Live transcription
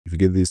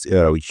get this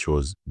error which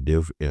shows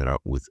dev error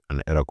with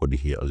an error code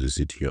here, as you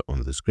see it here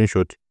on the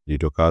screenshot.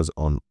 It occurs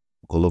on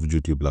Call of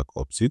Duty Black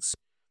Ops 6.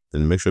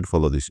 Then make sure to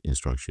follow these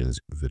instructions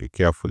very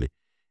carefully.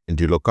 And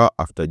it will occur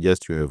after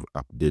just you have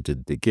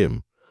updated the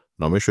game.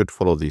 Now make sure to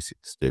follow these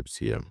steps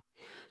here.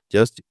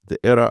 Just the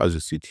error as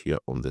you see it here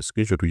on the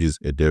screenshot, which is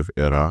a dev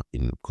error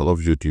in Call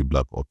of Duty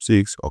Black Ops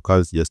 6,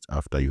 occurs just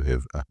after you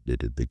have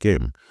updated the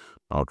game.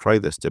 Now try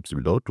the steps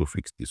below to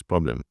fix this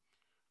problem.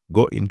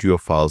 Go into your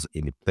files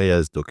in the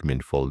players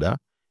document folder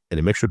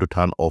and make sure to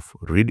turn off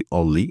read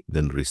only,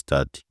 then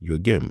restart your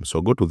game. So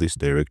go to this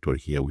directory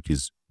here, which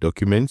is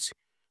documents,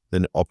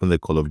 then open the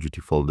Call of Duty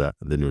folder,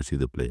 and then you'll see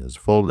the players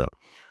folder.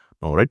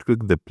 Now right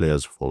click the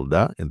players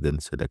folder and then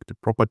select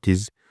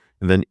properties.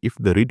 And then if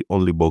the read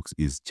only box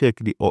is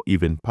checked or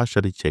even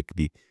partially checked,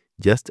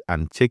 just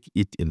uncheck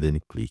it and then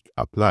click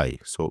apply.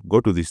 So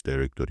go to this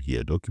directory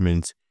here,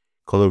 documents,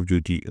 Call of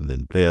Duty, and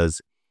then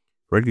players.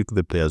 Right click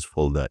the players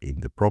folder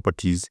in the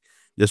properties.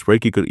 Just right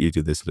click it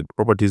to the select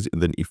properties,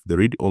 and then if the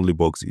read only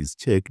box is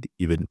checked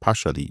even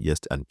partially,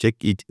 just uncheck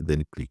it and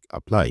then click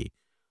apply.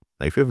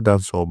 Now if you've done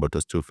so but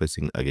are still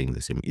facing again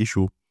the same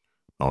issue,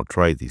 now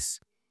try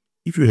this.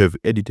 If you have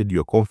edited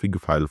your config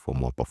file for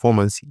more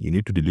performance, you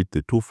need to delete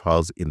the two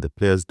files in the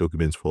players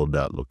documents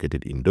folder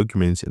located in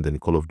documents and then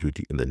Call of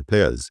Duty and then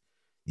players.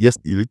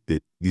 Just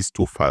delete these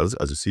two files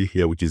as you see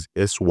here, which is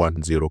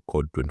S10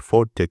 code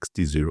 24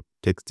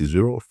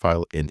 TXT0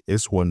 file and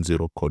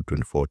S10 code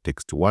 24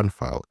 TXT1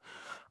 file.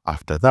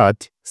 After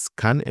that,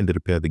 scan and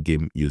repair the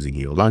game using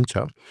your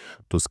launcher.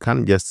 To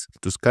scan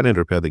and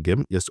repair the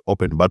game, just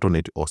open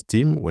Battle.net or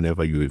Steam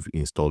whenever you have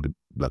installed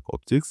Black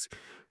Ops 6.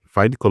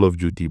 Find Call of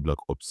Duty Black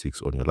Ops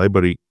 6 on your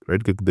library.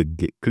 Click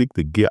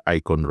the gear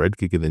icon, right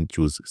click and then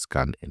choose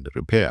scan and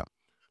repair.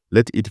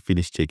 Let it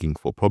finish checking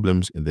for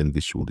problems, and then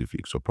this should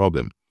fix your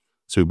problem.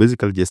 So you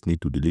basically just need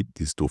to delete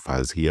these two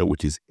files here,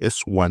 which is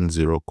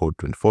S10 code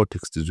 24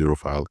 TXT0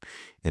 file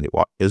and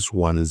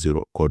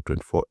S10 code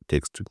 24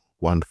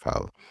 TXT1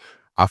 file.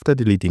 After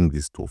deleting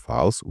these two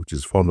files, which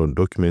is found on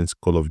documents,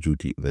 Call of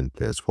Duty, then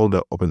players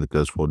folder, open the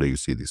players folder, you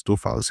see these two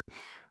files.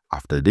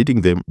 After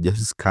deleting them,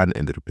 just scan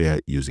and repair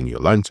using your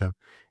launcher,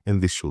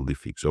 and this should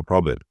fix your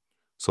problem.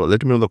 So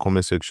let me know in the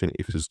comment section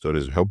if this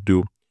tutorial has helped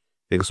you.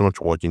 Thank you so much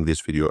for watching this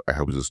video. I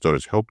hope this tutorial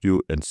has helped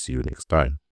you, and see you next time.